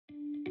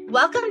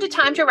Welcome to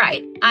Time to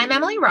Write. I'm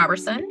Emily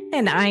Robertson.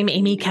 And I'm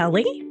Amy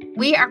Kelly.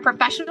 We are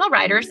professional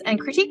writers and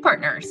critique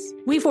partners.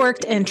 We've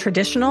worked in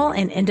traditional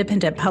and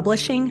independent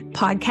publishing,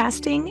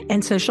 podcasting,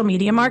 and social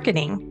media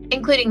marketing,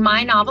 including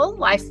my novel,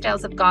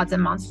 Lifestyles of Gods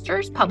and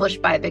Monsters,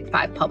 published by a Big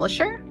Five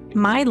publisher,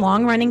 my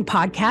long-running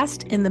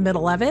podcast, In the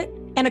Middle of It,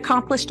 and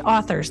Accomplished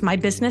Authors, my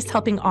business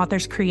helping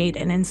authors create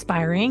an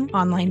inspiring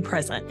online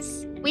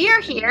presence. We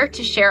are here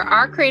to share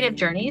our creative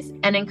journeys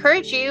and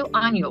encourage you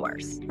on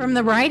yours. From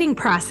the writing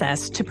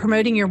process to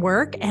promoting your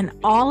work and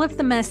all of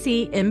the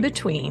messy in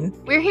between,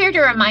 we're here to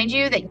remind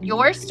you that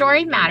your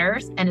story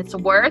matters and it's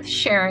worth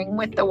sharing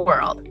with the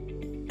world.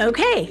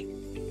 Okay,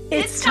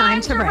 it's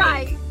time to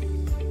write.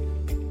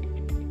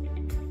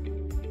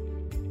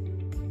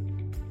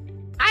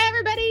 Hi,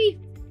 everybody.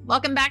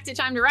 Welcome back to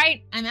Time to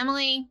Write. I'm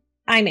Emily.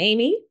 I'm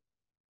Amy.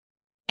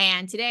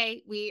 And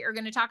today we are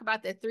going to talk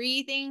about the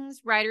 3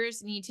 things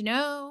writers need to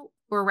know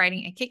for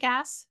writing a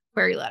kick-ass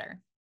query letter.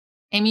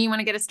 Amy, you want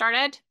to get us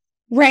started?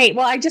 Right.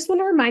 Well, I just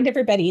want to remind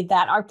everybody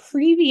that our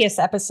previous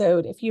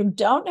episode, if you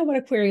don't know what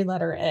a query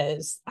letter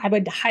is, I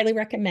would highly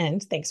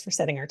recommend, thanks for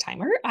setting our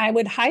timer, I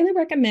would highly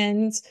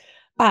recommend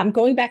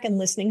going back and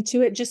listening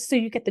to it just so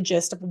you get the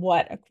gist of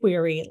what a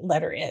query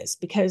letter is.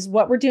 Because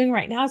what we're doing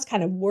right now is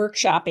kind of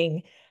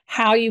workshopping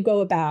how you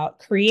go about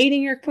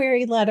creating your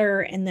query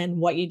letter and then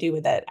what you do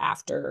with it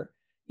after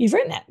you've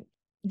written it.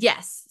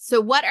 Yes. So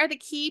what are the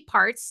key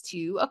parts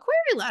to a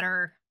query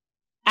letter?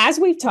 As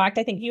we've talked,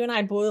 I think you and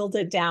I boiled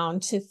it down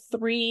to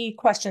 3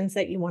 questions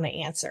that you want to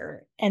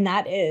answer. And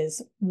that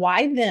is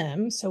why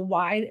them? So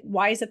why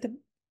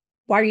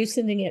are you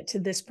sending it to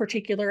this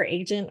particular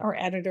agent or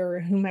editor or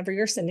whomever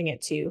you're sending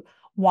it to?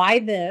 Why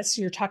this?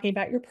 You're talking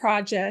about your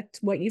project,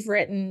 what you've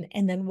written,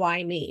 and then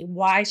why me?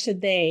 Why should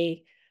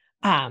they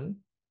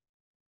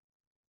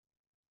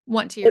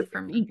want to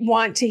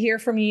hear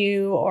from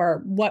you,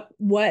 or what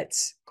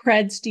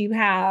creds do you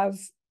have?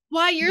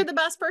 Why you're the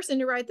best person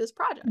to write this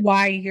project.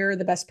 Why you're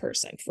the best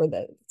person for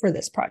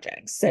this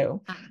project.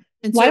 So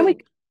why don't we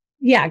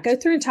go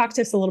through and talk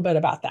to us a little bit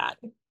about that.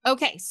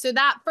 Okay. So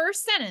that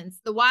first sentence,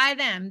 the why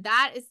them,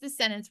 that is the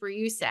sentence where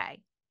you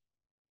say,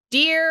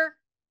 dear,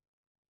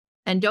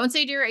 and don't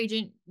say dear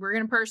agent, we're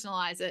going to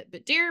personalize it,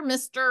 but dear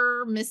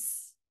Mr.,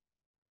 Miss,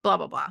 blah,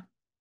 blah, blah.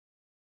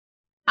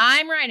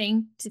 I'm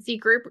writing to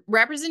seek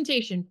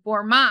representation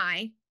for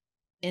my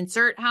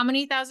insert how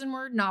many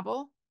 1,000-word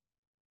novel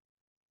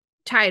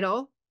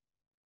title.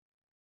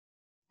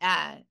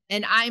 And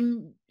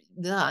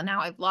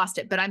now I've lost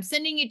it, but I'm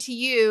sending it to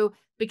you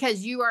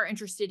because you are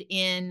interested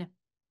in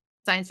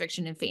science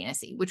fiction and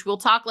fantasy, which we'll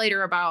talk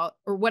later about,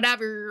 or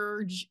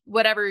whatever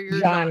your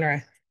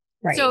genre.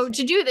 Right. So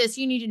to do this,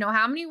 you need to know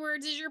how many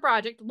words is your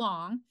project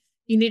long.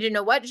 You need to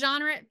know what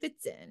genre it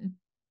fits in.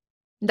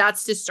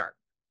 That's to start.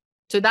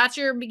 So that's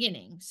your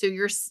beginning. So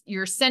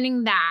you're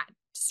sending that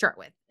to start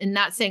with and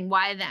not saying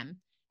why them.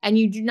 And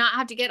you do not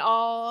have to get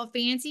all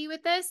fancy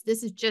with this.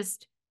 This is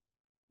just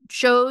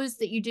shows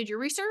that you did your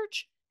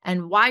research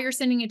and why you're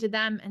sending it to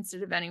them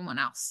instead of anyone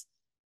else.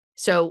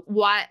 So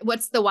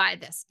what's the why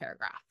this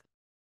paragraph?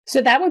 So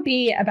that would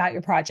be about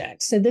your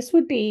project. So this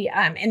would be,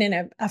 and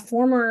in a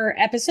former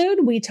episode,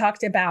 we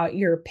talked about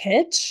your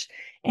pitch.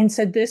 And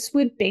so this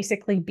would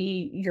basically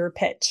be your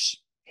pitch.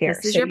 Here.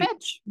 This is your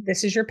pitch.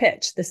 This is your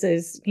pitch. This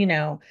is,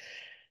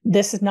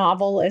 this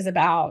novel is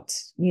about,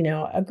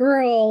 a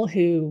girl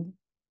who,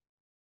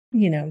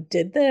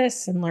 did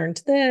this and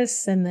learned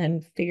this and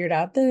then figured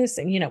out this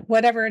and,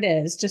 whatever it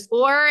is,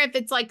 or if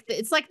it's like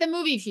the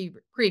movie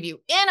preview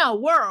in a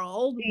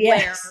world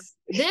where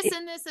this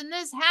and this and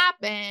this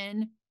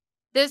happen,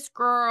 this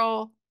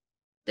girl,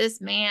 this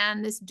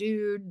man, this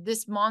dude,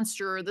 this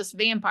monster, this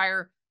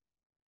vampire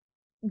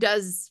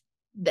does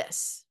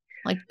this.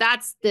 Like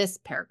that's this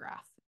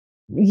paragraph.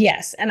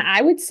 Yes. And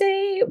I would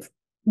say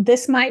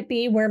this might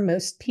be where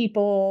most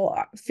people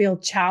feel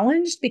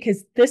challenged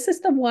because this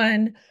is the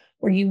one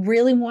where you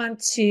really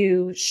want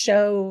to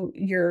show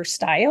your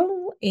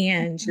style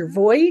and your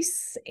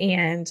voice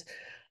and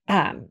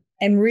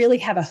really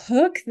have a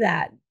hook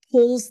that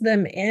pulls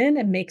them in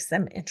and makes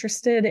them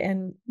interested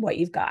in what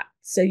you've got.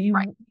 So you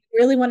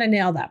really want to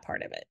nail that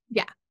part of it.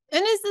 Yeah.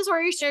 And this is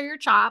where you show your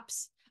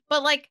chops,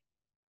 but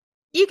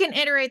you can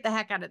iterate the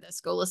heck out of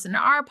this. Go listen to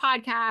our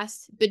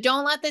podcast, but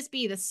don't let this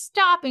be the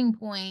stopping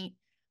point.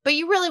 But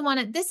you really want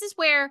to, this is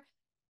where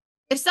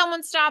if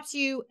someone stops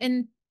you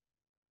in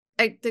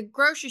the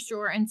grocery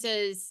store and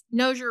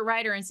knows you're a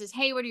writer and says,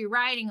 hey, what are you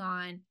writing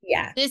on?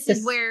 Yeah. This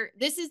is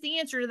the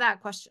answer to that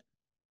question.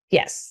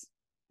 Yes.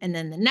 And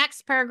then the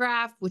next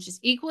paragraph, which is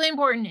equally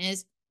important,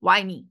 is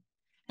why me?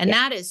 And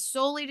that is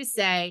solely to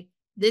say,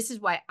 this is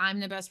why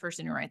I'm the best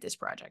person to write this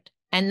project.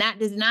 And that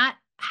does not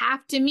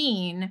have to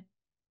mean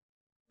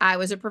I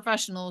was a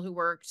professional who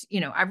worked,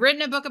 I've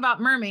written a book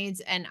about mermaids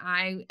and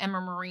I am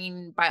a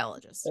marine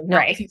biologist. Now,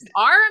 right. if you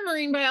are a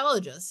marine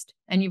biologist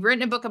and you've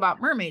written a book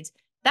about mermaids,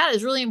 that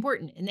is really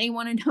important and they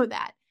want to know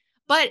that.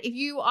 But if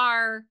you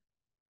are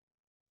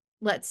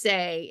let's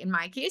say in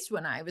my case,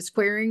 when I was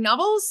querying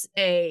novels,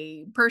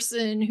 a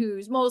person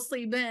who's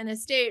mostly been a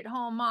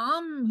stay-at-home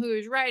mom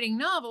who's writing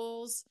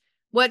novels,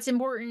 what's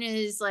important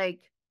is like,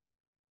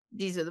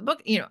 these are the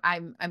book,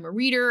 I'm a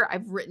reader.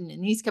 I've written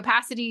in these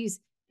capacities.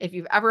 If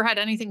you've ever had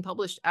anything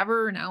published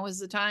ever, now is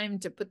the time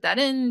to put that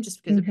in,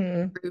 just because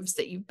it proves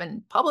that you've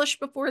been published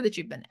before, that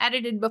you've been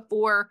edited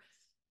before.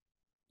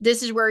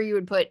 This is where you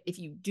would put, if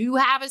you do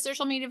have a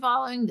social media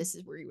following, this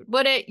is where you would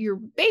put it. You're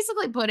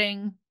basically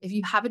putting, if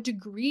you have a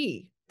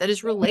degree that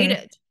is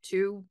related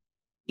to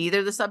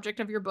either the subject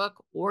of your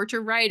book or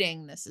to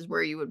writing, this is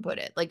where you would put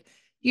it. Like,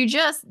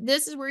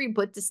 this is where you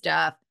put the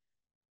stuff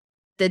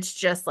that's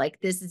just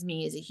like, this is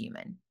me as a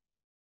human.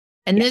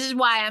 And this is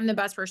why I'm the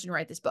best person to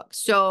write this book.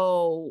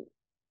 So,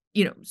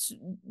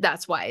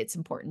 that's why it's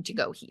important to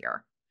go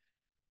here.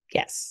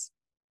 Yes.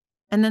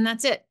 And then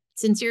that's it.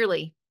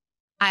 Sincerely.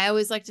 I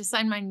always like to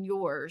sign mine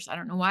yours. I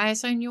don't know why I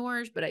sign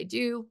yours, but I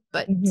do.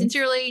 But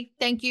sincerely,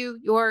 thank you,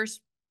 yours,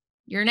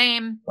 your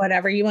name.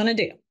 Whatever you want to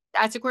do.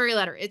 That's a query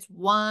letter. It's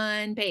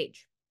 1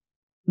 page.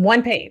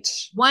 1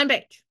 page. 1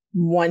 page.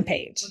 1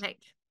 page. 1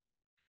 page.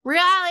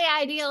 Really,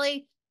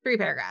 ideally, 3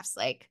 paragraphs.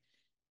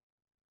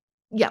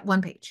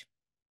 1 page.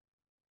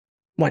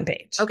 1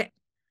 page. Okay.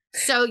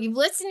 So you've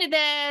listened to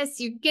this.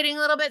 You're getting a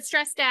little bit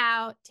stressed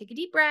out. Take a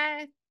deep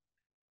breath.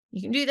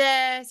 You can do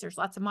this. There's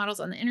lots of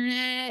models on the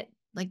internet.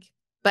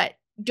 But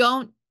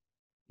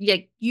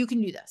you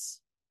can do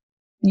this.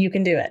 You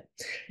can do it.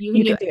 You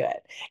can do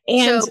it.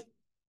 And so,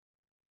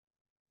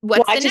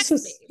 what's the next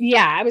thing?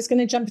 Yeah, I was going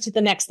to jump into the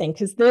next thing,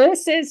 because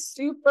this is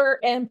super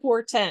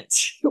important,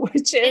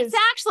 which is, it's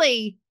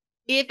actually,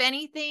 if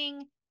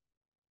anything,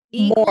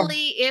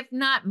 equally, if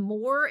not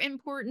more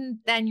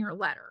important than your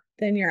letter.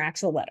 Than your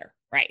actual letter.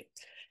 Right.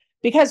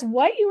 Because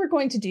what you are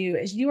going to do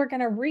is you are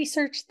going to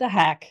research the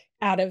heck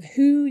out of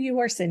who you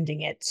are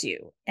sending it to.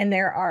 And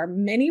there are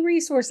many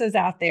resources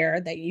out there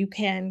that you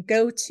can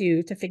go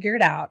to figure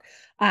it out.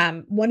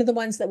 One of the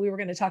ones that we were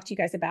going to talk to you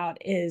guys about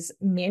is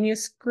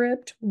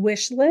Manuscript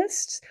Wish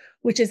Lists,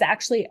 which is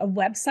actually a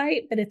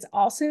website, but it's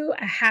also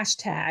a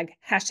hashtag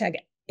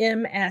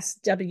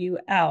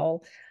MSWL,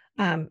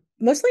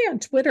 mostly on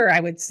Twitter, I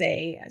would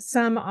say,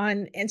 some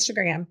on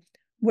Instagram,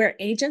 where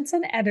agents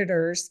and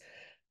editors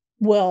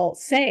will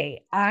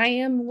say, I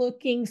am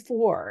looking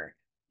for,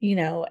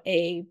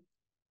 a,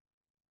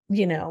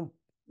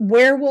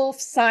 werewolf,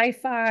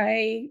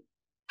 sci-fi,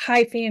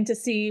 high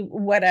fantasy,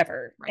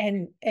 whatever.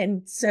 Right.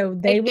 And so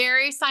they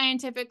very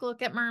scientific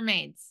look at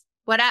mermaids.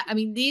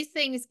 These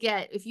things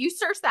if you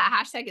search that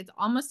hashtag, it's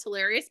almost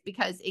hilarious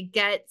because it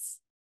gets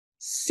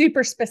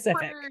super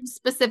specific.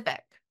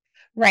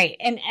 Right.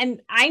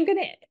 And I'm going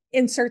to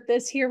insert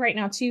this here right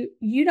now too.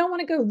 You don't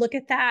want to go look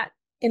at that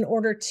in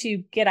order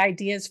to get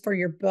ideas for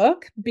your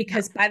book,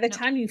 because by the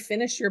time you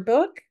finish your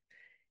book,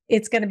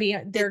 it's going to be,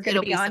 they're going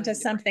to be on to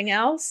something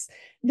else.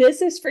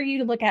 This is for you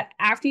to look at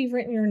after you've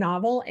written your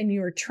novel and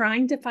you're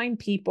trying to find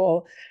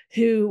people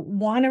who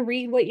want to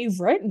read what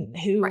you've written,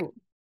 who,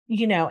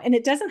 and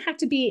it doesn't have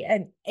to be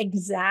an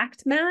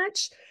exact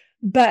match,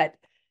 but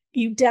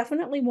you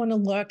definitely want to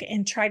look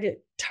and try to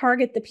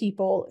target the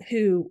people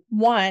who,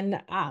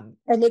 one, are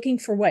looking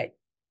for what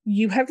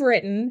you have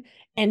written,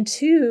 and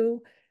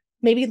two,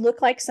 maybe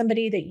look like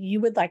somebody that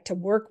you would like to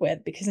work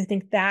with, because I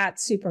think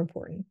that's super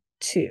important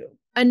too.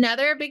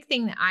 Another big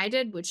thing that I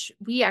did, which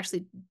we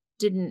actually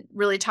didn't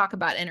really talk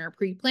about in our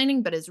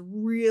pre-planning, but is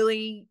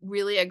really,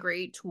 really a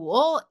great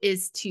tool,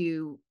 is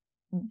to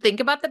think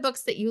about the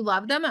books that you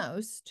love the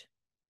most,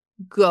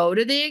 go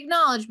to the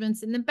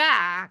acknowledgments in the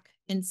back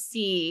and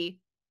see,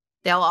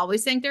 they'll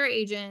always thank their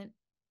agent.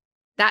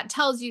 That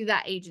tells you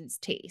that agent's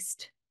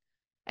taste.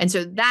 And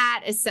so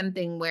that is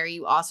something where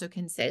you also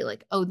can say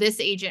oh, this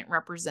agent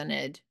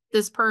represented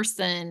this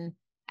person,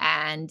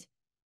 and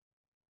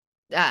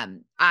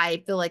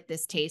I feel like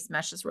this taste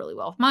meshes really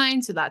well with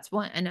mine. So that's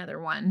another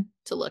one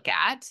to look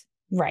at.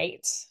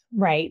 Right.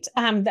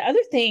 The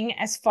other thing,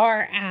 as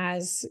far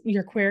as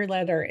your query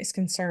letter is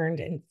concerned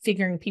and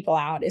figuring people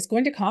out, is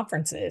going to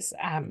conferences.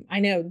 I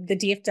know the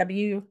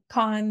DFW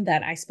con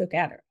that I spoke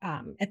at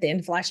the end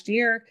of last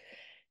year,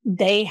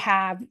 they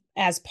have,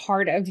 as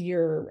part of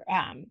your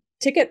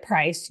ticket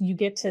price, you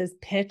get to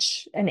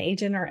pitch an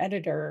agent or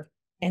editor.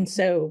 And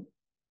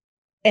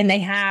they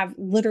have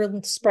literal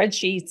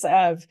spreadsheets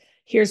of,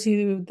 here's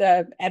who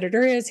the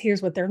editor is,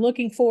 here's what they're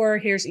looking for,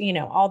 here's,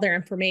 all their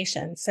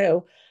information.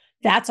 So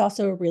that's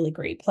also a really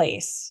great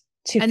place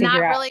to figure out.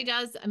 And that really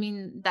does,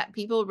 that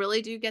people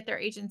really do get their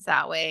agents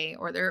that way,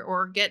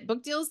 or get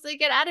book deals, they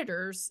get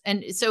editors.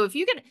 And so if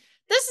you get,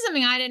 this is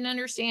something I didn't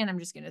understand, I'm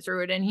just going to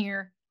throw it in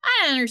here. I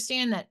didn't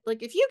understand that,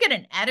 if you get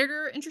an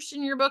editor interested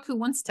in your book who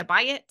wants to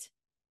buy it,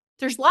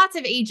 there's lots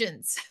of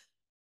agents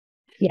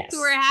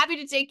who are happy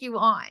to take you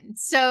on.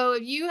 So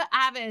if you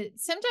have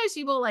sometimes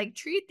people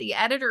treat the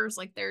editors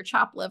like they're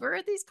chopped liver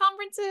at these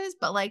conferences,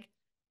 but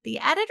the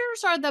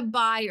editors are the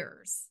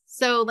buyers.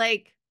 So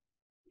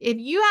if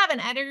you have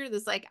an editor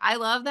that's I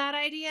love that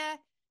idea,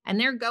 and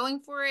they're going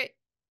for it,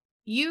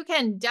 you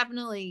can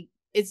definitely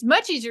it's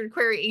much easier to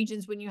query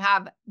agents when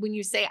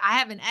you say, I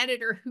have an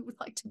editor who would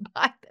like to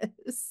buy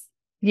this.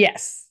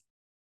 Yes.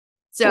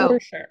 So for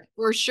sure.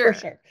 For sure. For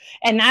sure.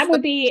 And that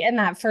would be in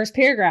that first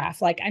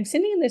paragraph. Like, I'm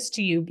sending this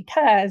to you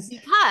because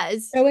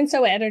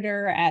so-and-so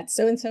editor at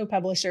so-and-so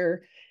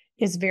publisher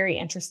is very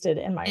interested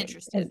in my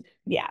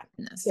yeah.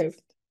 So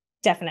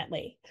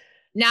definitely.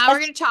 Now we're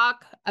going to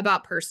talk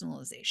about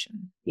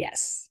personalization.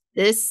 Yes.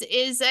 This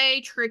is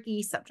a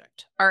tricky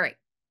subject. All right.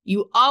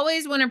 You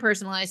always want to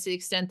personalize to the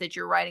extent that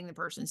you're writing the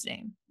person's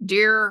name.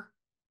 Dear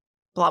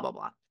blah, blah,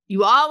 blah.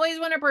 You always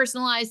want to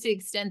personalize to the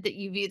extent that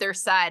you've either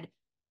said,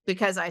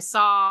 because I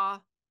saw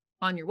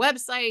on your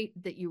website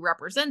that you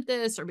represent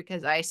this, or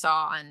because I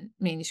saw on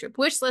Manuscript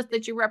Wishlist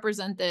that you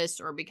represent this,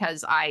 or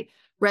because I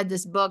read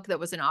this book that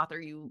was an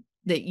author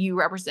that you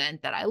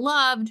represent that I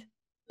loved.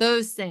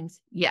 Those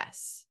things,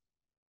 yes.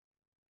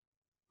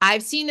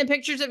 I've seen the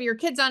pictures of your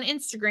kids on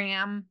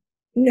Instagram.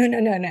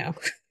 No.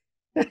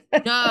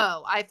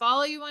 No, I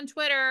follow you on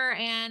Twitter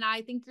and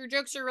I think your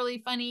jokes are really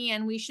funny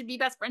and we should be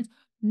best friends.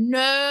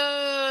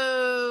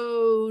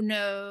 No.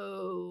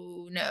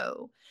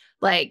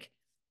 Like,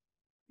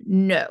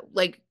 no.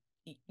 Like,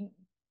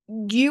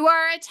 you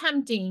are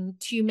attempting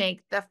to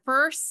make the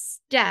first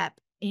step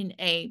in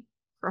a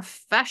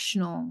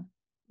professional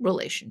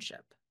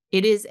relationship.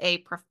 It is a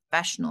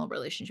professional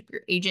relationship.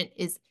 Your agent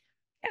is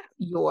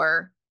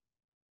your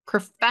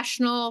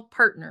professional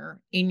partner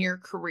in your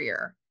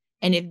career.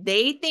 And if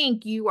they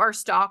think you are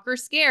stalker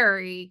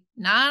scary,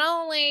 not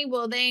only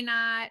will they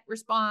not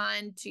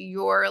respond to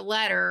your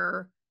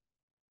letter,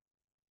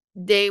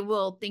 they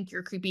will think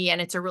you're creepy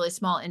and it's a really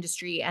small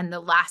industry and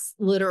the last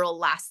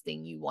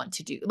thing you want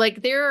to do.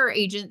 Like, there are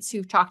agents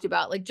who've talked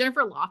about, like,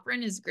 Jennifer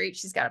Loughran is great.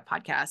 She's got a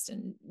podcast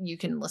and you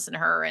can listen to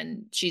her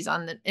and she's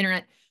on the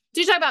internet.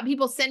 She's talking about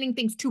people sending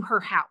things to her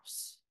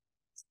house.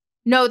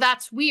 No,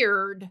 that's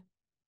weird.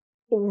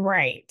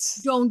 Right.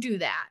 Don't do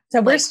that.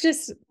 So we're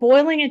just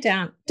boiling it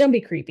down. Don't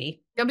be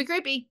creepy. Don't be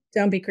creepy.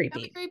 Don't be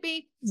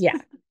creepy. Yeah.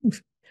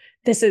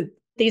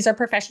 These are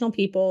professional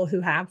people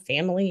who have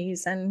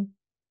families and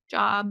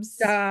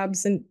jobs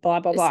and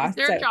blah, blah, blah.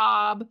 This is their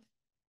job.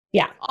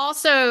 Yeah.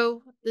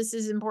 Also, this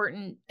is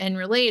important and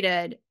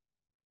related.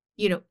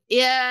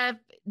 If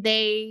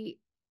they,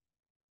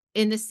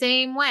 in the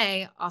same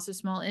way, also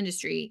small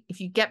industry, if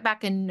you get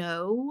back a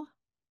no,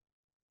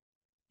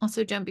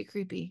 also don't be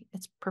creepy.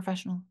 It's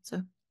professional.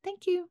 So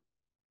thank you.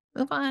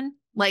 Move on.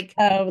 Like,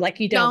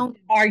 you don't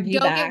argue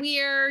Don't back. get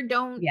weird.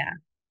 Don't,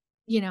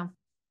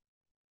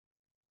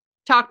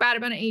 talk bad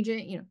about an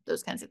agent,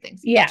 those kinds of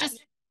things. Yeah.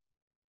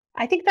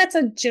 I think that's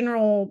a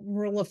general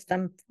rule of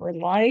thumb for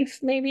life,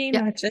 maybe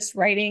not just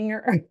writing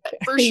or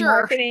for sure.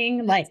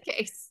 Marketing. Like,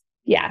 case.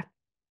 Yeah.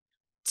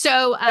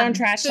 So, don't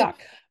trash talk.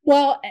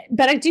 Well,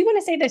 but I do want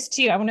to say this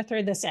too. I want to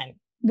throw this in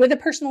with the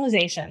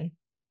personalization.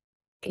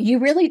 You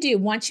really do.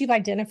 Once you've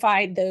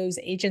identified those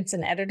agents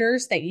and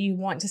editors that you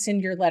want to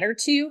send your letter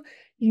to,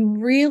 you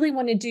really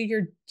want to do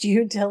your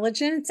due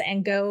diligence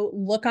and go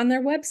look on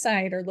their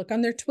website or look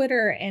on their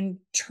Twitter and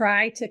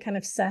try to kind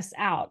of suss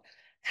out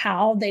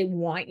how they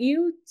want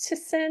you to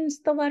send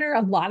the letter.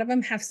 A lot of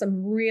them have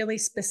some really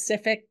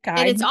specific guidelines.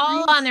 And it's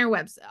all on their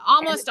website.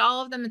 Almost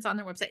all of them, it's on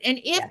their website. And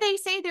if they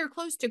say they're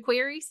close to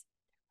queries,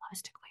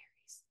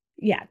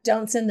 yeah,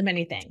 don't send them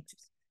anything.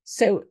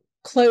 So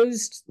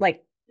closed,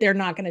 like, they're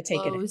not going to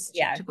take it.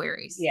 To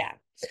queries. Yeah.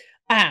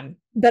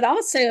 But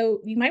also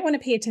you might want to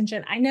pay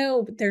attention. I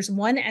know there's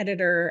one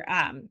editor,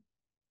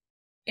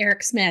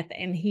 Eric Smith,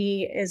 and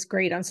he is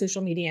great on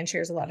social media and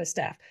shares a lot of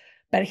stuff,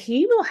 but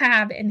he will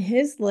have in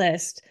his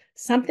list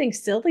something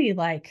silly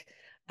like,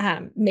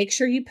 make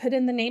sure you put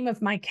in the name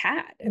of my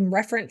cat and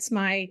reference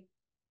my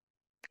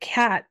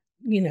cat,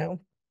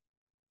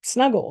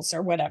 Snuggles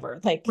or whatever.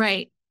 Like,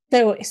 right.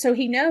 So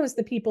he knows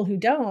the people who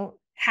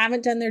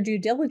haven't done their due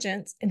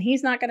diligence, and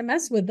he's not going to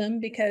mess with them,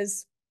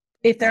 because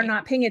if they're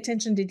not paying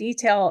attention to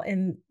detail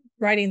in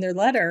writing their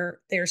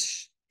letter, they're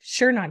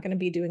sure not going to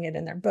be doing it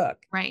in their book.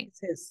 Right.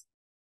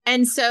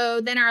 And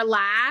so then our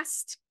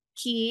last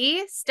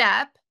key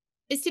step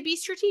is to be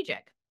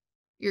strategic.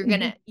 You're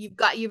going to,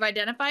 you've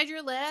identified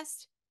your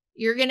list.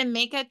 You're going to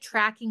make a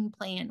tracking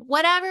plan,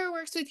 whatever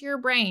works with your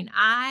brain.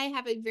 I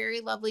have a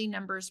very lovely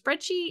number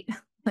spreadsheet.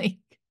 Like,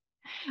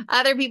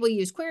 other people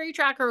use Query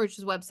Tracker, which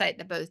is a website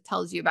that both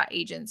tells you about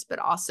agents, but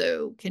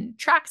also can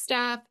track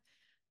stuff.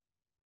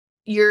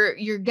 You're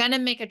going to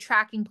make a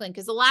tracking plan,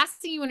 because the last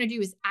thing you want to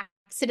do is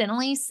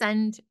accidentally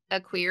send a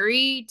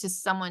query to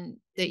someone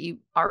that you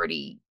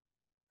already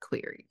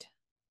queried.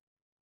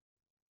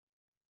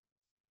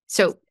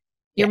 So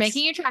you're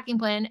making a tracking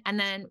plan. And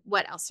then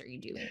what else are you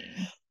doing?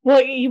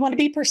 Well, you want to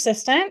be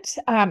persistent.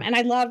 And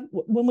I love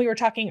when we were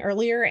talking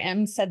earlier,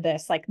 Em said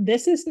this, like,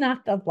 this is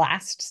not the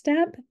last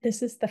step.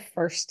 This is the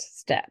first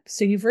step.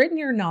 So you've written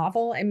your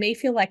novel. It may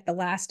feel like the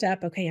last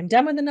step. Okay, I'm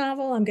done with the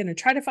novel. I'm going to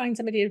try to find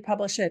somebody to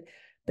publish it.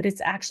 But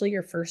it's actually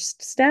your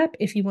first step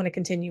if you want to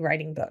continue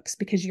writing books,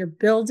 because you're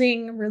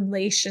building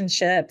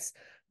relationships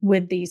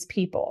with these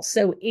people.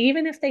 So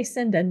even if they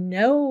send a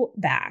no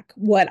back,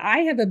 what I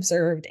have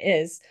observed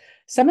is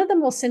some of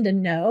them will send a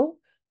no,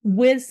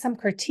 with some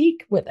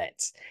critique with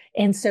it.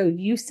 And so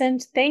you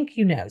send thank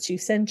you notes, you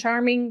send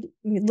charming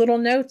little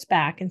notes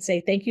back and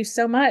say, thank you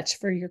so much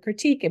for your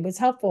critique. It was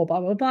helpful,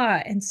 blah, blah,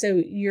 blah. And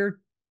so you're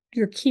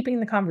keeping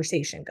the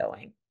conversation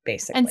going,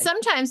 basically. And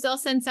sometimes they'll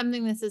send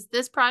something that says,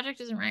 this project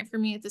isn't right for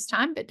me at this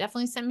time, but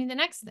definitely send me the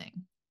next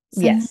thing.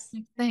 Yes. The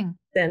next thing.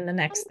 Then the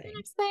next thing. The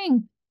next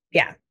thing.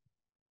 Yeah.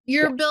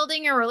 You're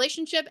building a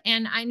relationship.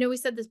 And I know we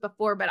said this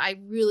before, but I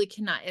really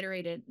cannot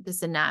reiterate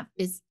this enough,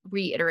 is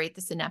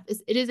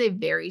it is a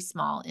very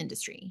small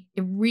industry.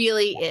 It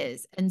really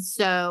is. And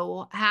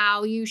so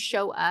how you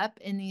show up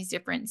in these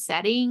different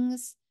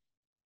settings,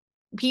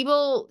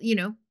 people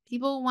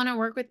want to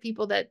work with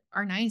people that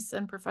are nice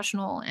and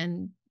professional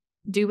and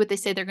do what they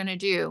say they're going to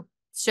do.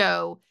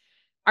 So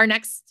our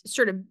next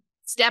sort of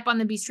step on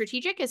the be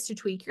strategic is to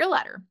tweak your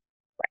letter.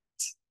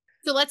 Right.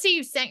 So let's say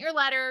you sent your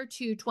letter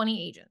to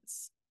 20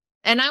 agents.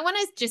 And I want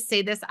to just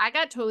say this. I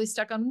got totally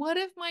stuck on what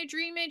if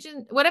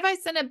I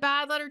send a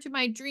bad letter to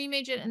my dream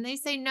agent and they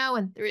say no,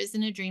 and there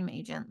isn't a dream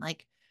agent.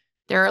 Like,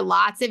 there are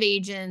lots of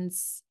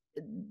agents.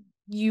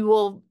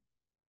 People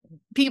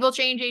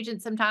change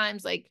agents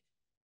sometimes. Like,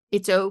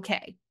 it's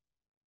okay.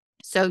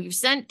 So you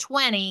sent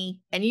 20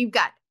 and you've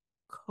got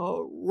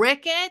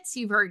crickets.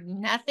 You've heard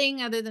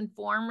nothing other than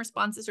form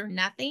responses or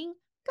nothing.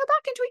 Go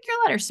back and tweak your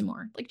letter some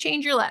more. Like,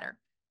 change your letter.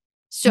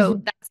 So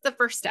that's the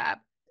first step.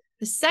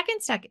 The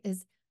second step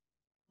is,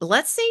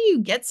 let's say you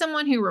get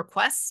someone who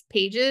requests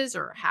pages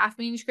or a half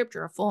manuscript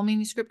or a full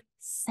manuscript,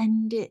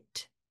 send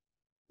it.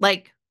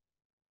 Like,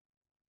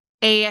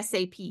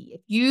 ASAP.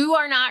 If you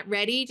are not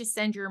ready to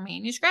send your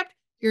manuscript,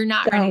 you're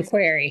not ready. Don't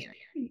query.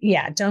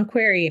 Yeah, don't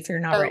query if you're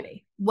not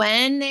ready.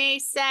 When they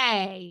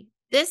say,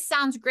 this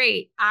sounds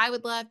great, I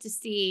would love to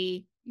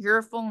see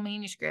your full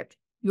manuscript,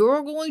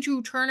 you're going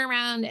to turn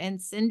around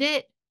and send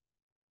it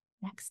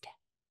next day.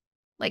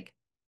 Like,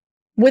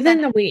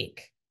 within the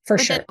week, for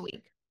sure. Within the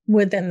week.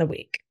 Within the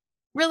week.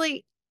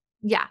 Really?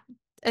 Yeah.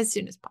 As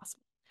soon as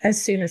possible.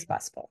 As soon as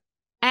possible.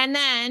 And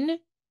then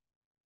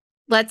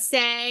let's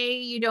say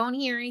you don't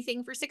hear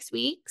anything for 6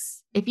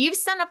 weeks. If you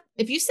send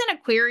a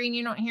query and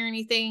you don't hear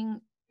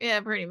anything, yeah,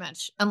 pretty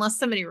much, unless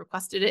somebody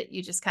requested it,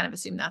 you just kind of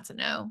assume that's a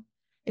no.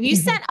 If you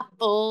sent a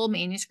full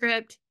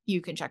manuscript,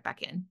 you can check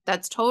back in.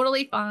 That's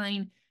totally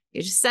fine.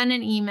 You just send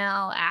an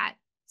email at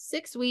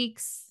 6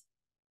 weeks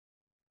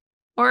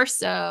or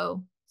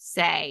so,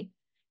 say,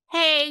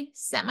 hey,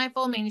 sent my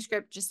full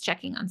manuscript, just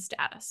checking on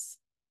status.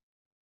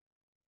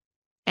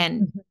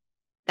 And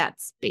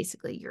that's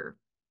basically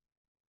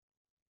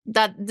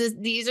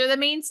these are the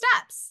main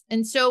steps.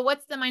 And so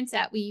what's the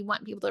mindset we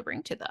want people to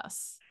bring to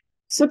this?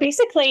 So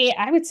basically,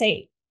 I would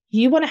say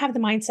you want to have the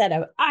mindset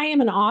of, I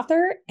am an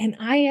author and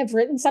I have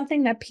written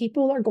something that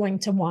people are going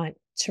to want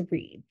to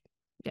read.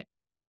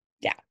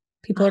 Yeah.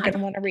 People are going to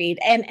want to read.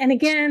 And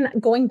again,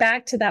 going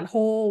back to that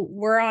whole,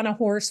 we're on a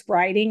horse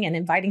riding and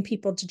inviting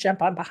people to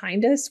jump on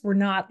behind us. We're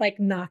not like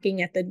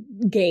knocking at the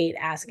gate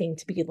asking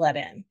to be let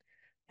in.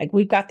 Like,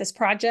 we've got this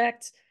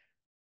project.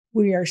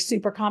 We are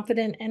super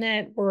confident in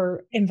it.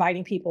 We're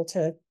inviting people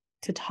to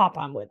hop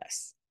on with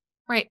us.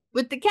 Right.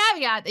 With the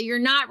caveat that you're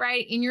not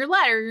right in your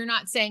letter. You're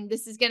not saying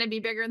this is going to be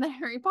bigger than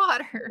Harry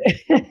Potter.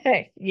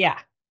 Yeah.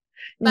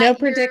 But no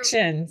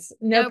predictions.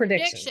 No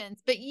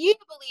predictions. But you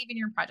believe in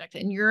your project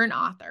and you're an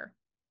author.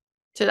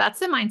 So that's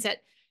the mindset.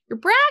 You're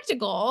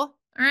practical. All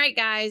right,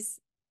 guys.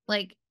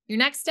 Like, your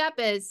next step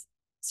is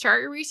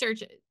start your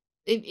research.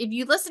 If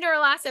you listen to our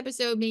last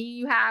episode, maybe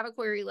you have a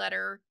query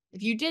letter.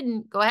 If you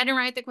didn't, go ahead and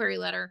write the query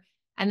letter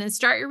and then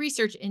start your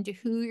research into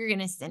who you're going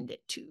to send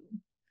it to.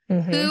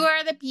 Who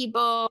are the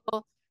people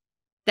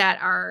that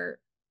are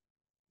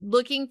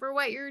looking for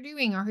what you're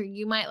doing or who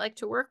you might like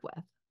to work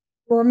with?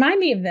 Well, remind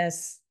me of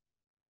this.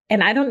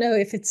 And I don't know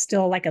if it's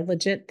still like a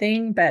legit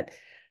thing, but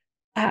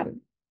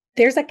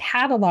there's a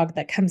catalog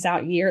that comes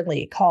out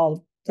yearly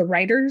called the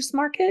Writers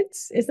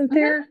Markets, isn't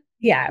there?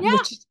 Yeah.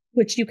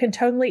 Which you can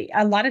totally,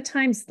 a lot of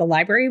times the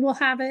library will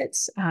have it.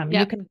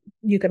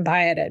 You can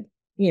buy it at,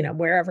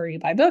 wherever you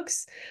buy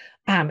books.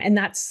 And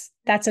that's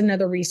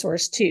another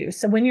resource too.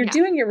 So when you're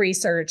doing your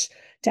research,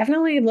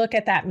 definitely look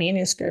at that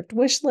manuscript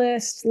wish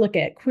list, look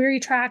at Query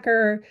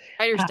Tracker.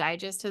 Writer's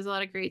Digest has a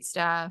lot of great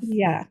stuff.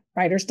 Yeah.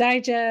 Writer's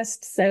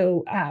Digest.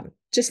 So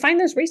just find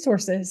those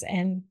resources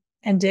and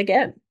dig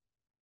in.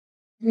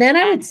 And then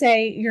I would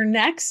say your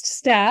next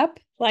step,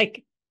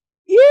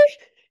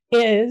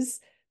 is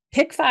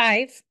pick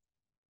 5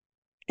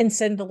 and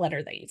send the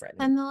letter that you've written.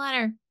 Send the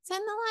letter.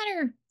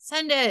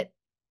 Send it.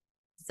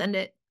 And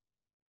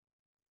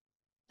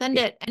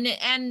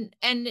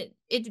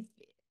it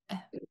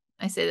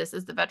I say this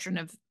as the veteran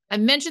of, I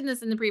mentioned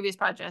this in the previous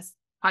podcast.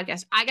 I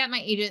got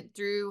my agent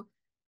through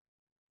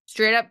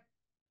straight up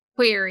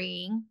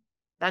querying.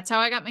 That's how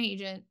I got my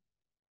agent.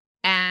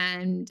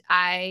 And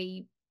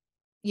I,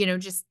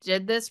 just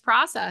did this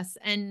process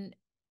and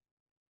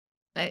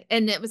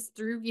it was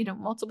through,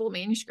 multiple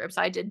manuscripts.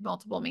 I did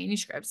multiple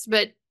manuscripts,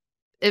 but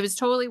it was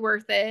totally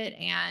worth it.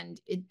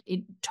 And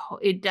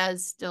it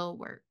does still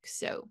work.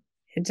 So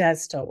it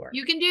does still work.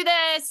 You can do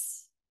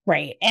this.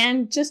 Right.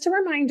 And just a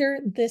reminder,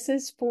 this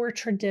is for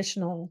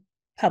traditional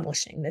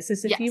publishing. This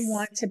is if you Yes.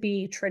 want to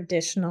be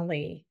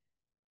traditionally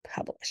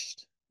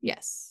published.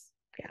 Yes.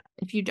 Yeah.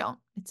 If you don't,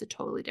 it's a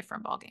totally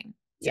different ballgame.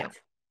 So, Yeah.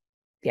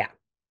 Yeah,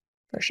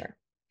 for sure.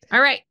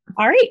 all right.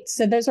 All right.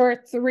 So those are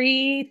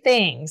 3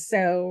 things.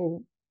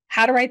 So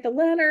how to write the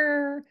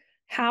letter,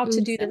 how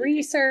to do the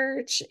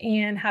research,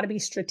 and how to be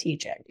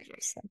strategic.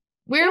 So,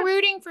 We're yeah,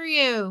 rooting for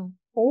you.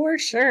 for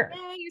sure.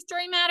 Yeah, your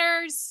story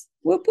matters.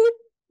 Whoop, whoop.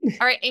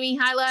 All right, Amy,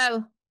 high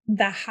low.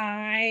 The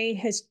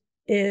high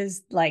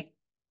is like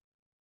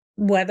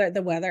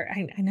the weather.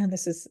 I know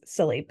this is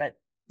silly, but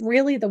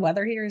really the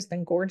weather here has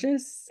been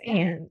gorgeous Yeah.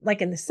 and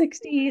like in the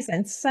 60s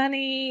and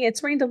sunny.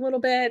 It's rained a little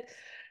bit.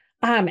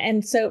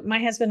 And so my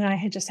husband and I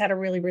had just had a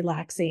really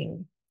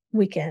relaxing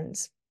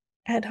weekend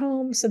at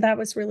home. So that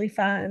was really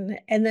fun.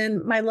 And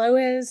then my low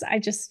is I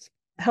just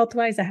health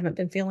wise, I haven't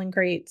been feeling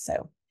great.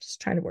 So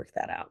just trying to work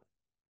that out.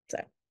 So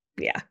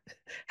yeah.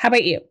 How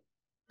about you?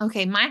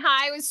 Okay, my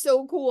high was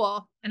so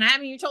cool. And I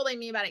haven't even told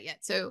Amy about it yet.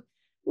 So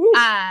Woo.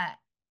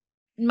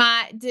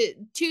 the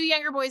 2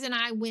 younger boys and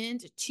I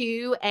went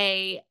to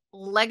a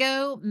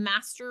Lego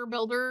Master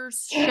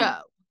Builders show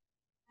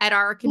at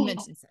our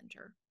convention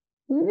center.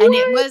 What? And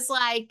it was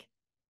like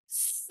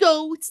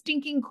so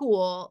stinking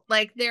cool.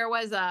 Like there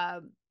was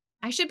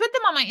I should put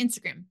them on my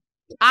Instagram.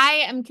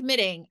 I am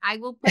committing. I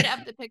will put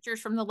up the pictures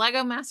from the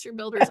Lego Master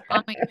Builders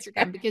on my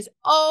Instagram because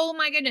oh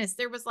my goodness,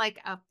 there was like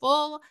a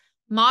full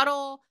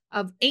model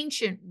of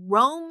ancient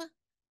Rome,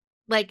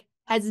 like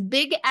as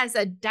big as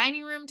a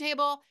dining room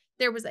table.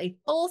 There was a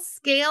full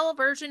scale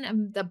version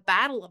of the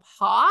Battle of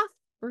Hoth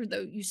for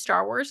you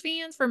Star Wars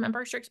fans from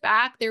Empire Strikes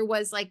Back. There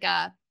was like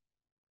a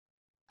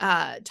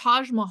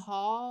Taj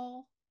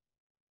Mahal.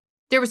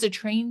 There was a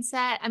train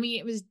set. I mean,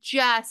 it was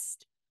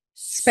just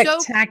so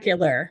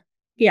Spectacular.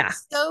 Yeah.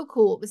 so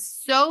cool. It was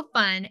so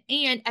fun.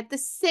 And at the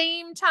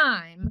same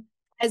time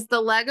as the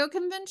Lego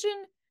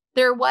convention,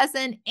 there was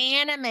an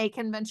anime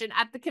convention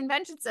at the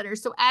convention center.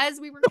 So as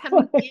we were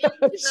coming into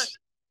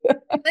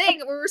the thing,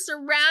 we were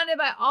surrounded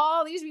by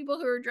all these people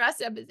who were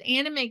dressed up as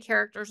anime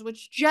characters,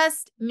 which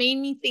just made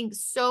me think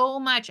so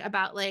much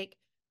about like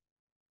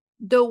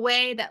the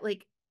way that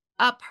like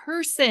a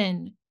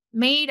person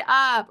made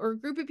up or a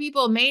group of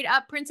people made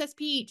up Princess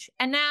Peach.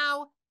 And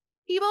now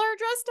people are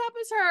dressed up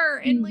as her.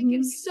 And like,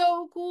 it's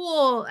so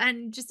cool.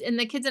 And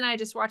the kids and I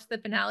just watched the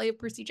finale of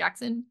Percy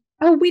Jackson.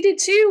 Oh, we did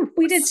too.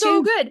 We did so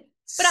too. Good.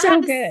 But I So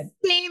had the good.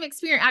 same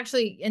experience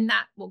actually, and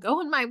that will go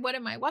in my what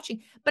am I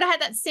watching? But I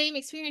had that same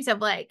experience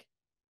of like,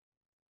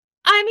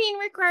 I mean,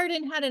 Rick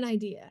Riordan had an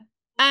idea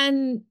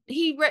and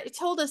he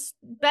told us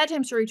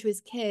bedtime story to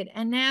his kid.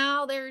 And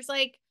now there's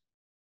like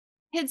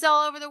kids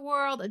all over the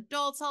world,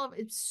 adults all over.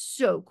 It's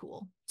so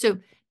cool. So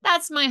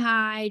that's my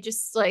high.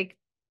 Just like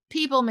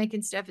people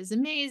making stuff is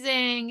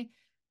amazing.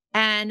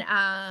 And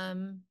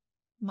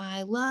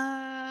my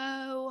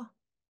low,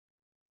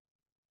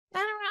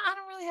 I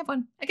don't really have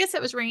one. I guess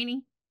it was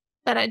rainy,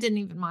 but I didn't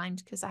even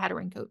mind because I had a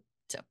raincoat.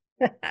 So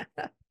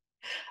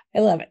I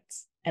love it.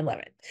 I love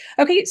it.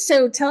 Okay,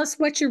 so tell us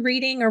what you're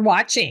reading or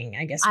watching.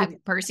 I guess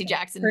Percy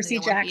Jackson and Percy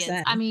the Olympians.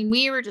 Jackson. I mean,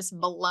 we were just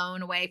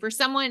blown away. For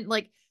someone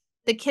like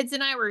the kids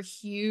and I were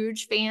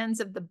huge fans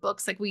of the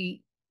books. Like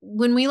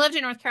when we lived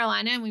in North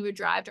Carolina and we would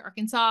drive to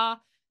Arkansas,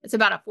 it's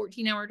about a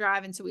 14-hour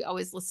drive. And so we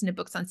always listened to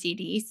books on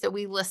CD. So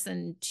we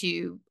listened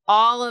to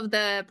all of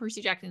the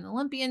Percy Jackson and the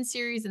Olympian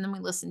series. And then we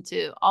listened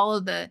to all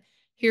of the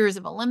Heroes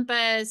of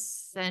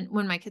Olympus. And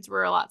when my kids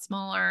were a lot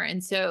smaller.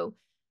 And so,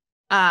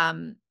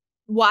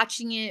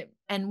 watching it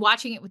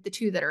with the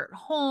 2 that are at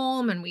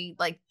home, and we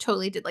like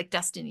totally did like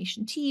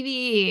destination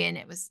TV, and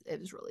it was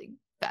really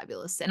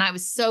fabulous. And I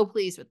was so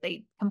pleased with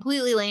they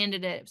completely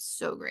landed it. It was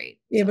so great.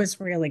 It was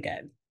really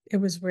good. It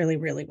was really,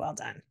 really well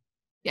done.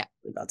 Yeah.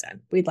 Really well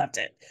done. We loved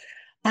it.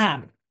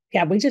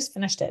 Yeah, we just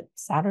finished it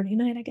Saturday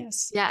night, I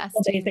guess. Yeah. A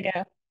couple days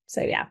ago.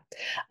 So yeah.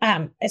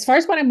 As far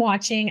as what I'm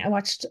watching, I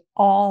watched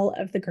all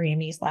of the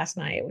Grammys last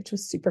night, which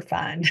was super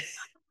fun.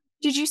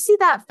 Did you see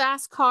that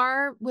Fast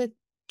Car with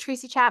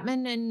Tracy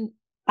Chapman? And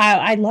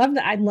I love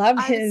that. I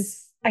love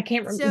his. I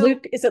can't remember.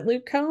 Luke, is it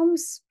Luke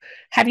Combs?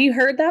 Have you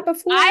heard that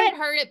before? I had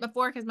heard it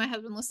before because my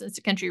husband listens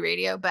to country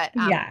radio, but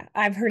yeah,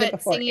 I've heard it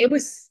before. It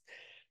was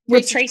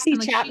with Tracy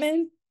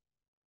Chapman.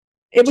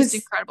 It was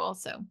incredible.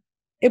 So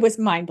it was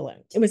mind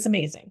blowing. It was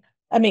amazing.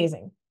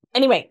 Amazing.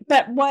 Anyway,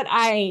 but what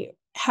I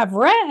have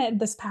read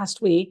this past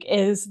week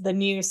is the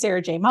new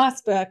Sarah J.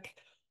 Maas book,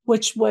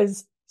 which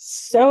was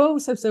so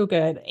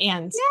good.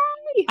 And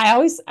yay!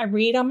 I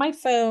read on my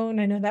phone.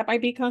 I know that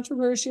might be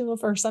controversial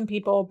for some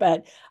people,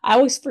 but I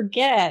always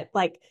forget,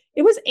 like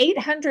it was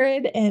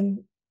 800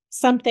 and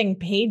something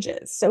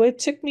pages. So it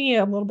took me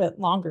a little bit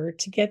longer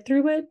to get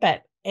through it,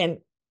 and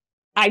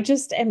I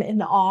just am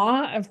in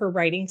awe of her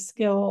writing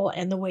skill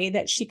and the way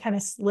that she kind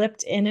of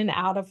slipped in and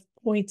out of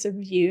points of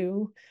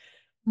view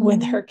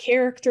with her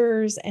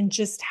characters and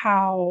just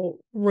how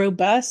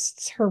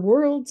robust her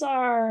worlds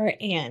are.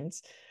 And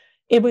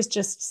it was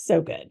just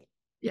so good.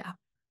 Yeah.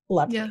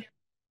 Lovely.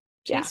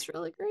 Yeah. She's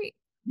really great.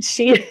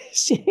 She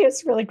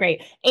is really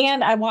great.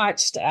 And I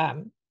watched,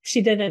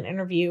 she did an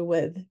interview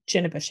with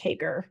Jenna Bush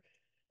Hager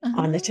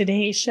on the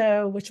Today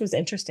Show, which was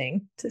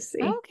interesting to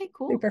see. Oh, okay,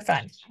 cool. Super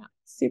fun.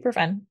 Super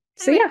fun.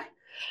 So All right. yeah.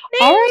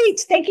 All right.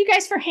 Thank you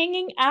guys for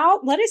hanging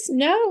out. Let us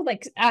know,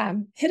 like,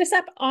 hit us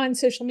up on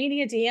social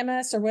media, DM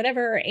us or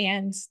whatever,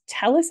 and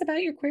tell us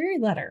about your query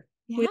letter.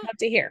 Yeah. We'd love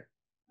to hear.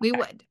 We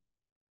would.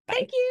 Bye.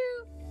 Thank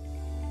you.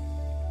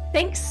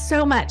 Thanks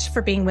so much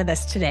for being with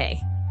us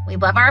today. We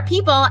love our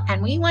people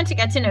and we want to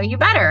get to know you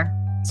better.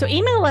 So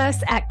email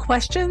us at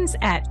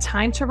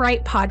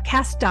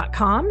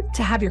questions@timetowritepodcast.com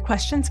to have your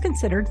questions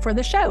considered for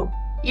the show.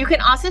 You can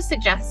also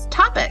suggest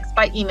topics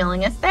by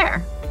emailing us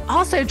there.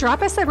 Also,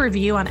 drop us a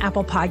review on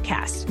Apple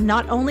Podcasts.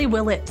 Not only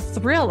will it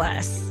thrill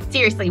us,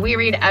 seriously, we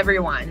read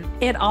everyone.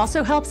 It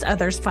also helps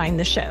others find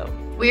the show.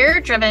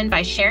 We're driven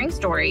by sharing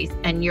stories,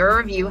 and your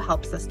review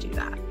helps us do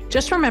that.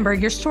 Just remember,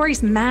 your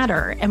stories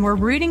matter, and we're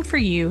rooting for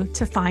you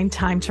to find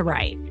time to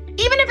write.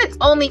 Even if it's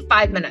only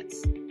 5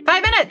 minutes.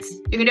 5 minutes,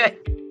 you can do it.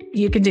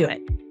 You can do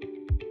it.